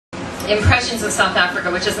impressions of South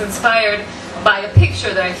Africa, which is inspired by a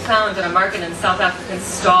picture that I found in a market in South African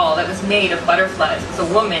stall that was made of butterflies. It was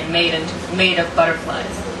a woman made of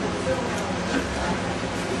butterflies.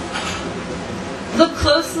 Look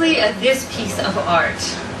closely at this piece of art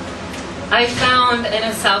I found in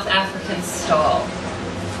a South African stall.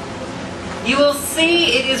 You will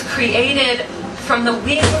see it is created from the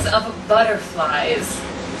wings of butterflies,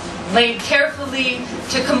 laid carefully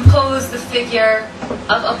to compose the figure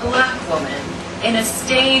of a black woman in a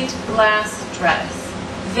stained glass dress,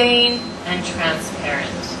 vain and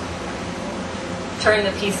transparent. Turn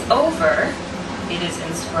the piece over, it is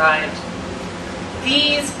inscribed,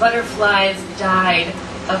 "These butterflies died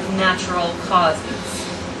of natural causes."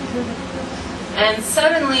 And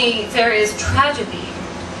suddenly there is tragedy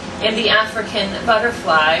in the African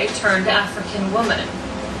butterfly turned African woman.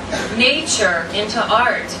 Nature into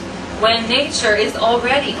art, when nature is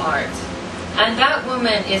already art. And that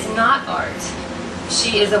woman is not art.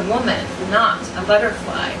 She is a woman, not a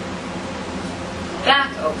butterfly.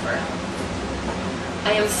 Back over.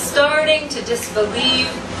 I am starting to disbelieve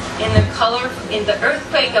in the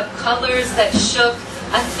earthquake of colors that shook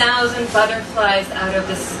 1,000 butterflies out of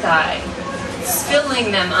the sky,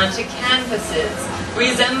 spilling them onto canvases,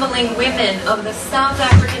 resembling women of the South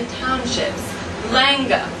African townships,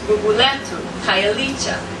 Langa, Guguletu,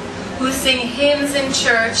 Khayelitsha, who sing hymns in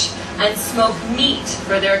church and smoke meat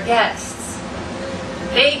for their guests.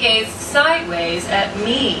 They gazed sideways at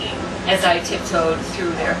me as I tiptoed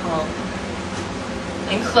through their home.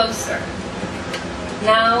 And closer.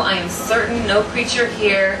 Now I am certain no creature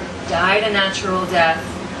here died a natural death.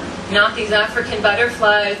 Not these African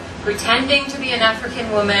butterflies pretending to be an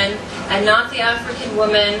African woman, and not the African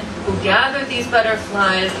woman who gathered these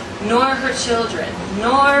butterflies, nor her children,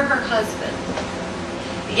 nor her husband.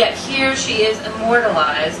 Yet here she is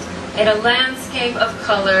immortalized in a landscape of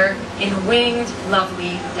color in winged,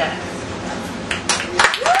 lovely death.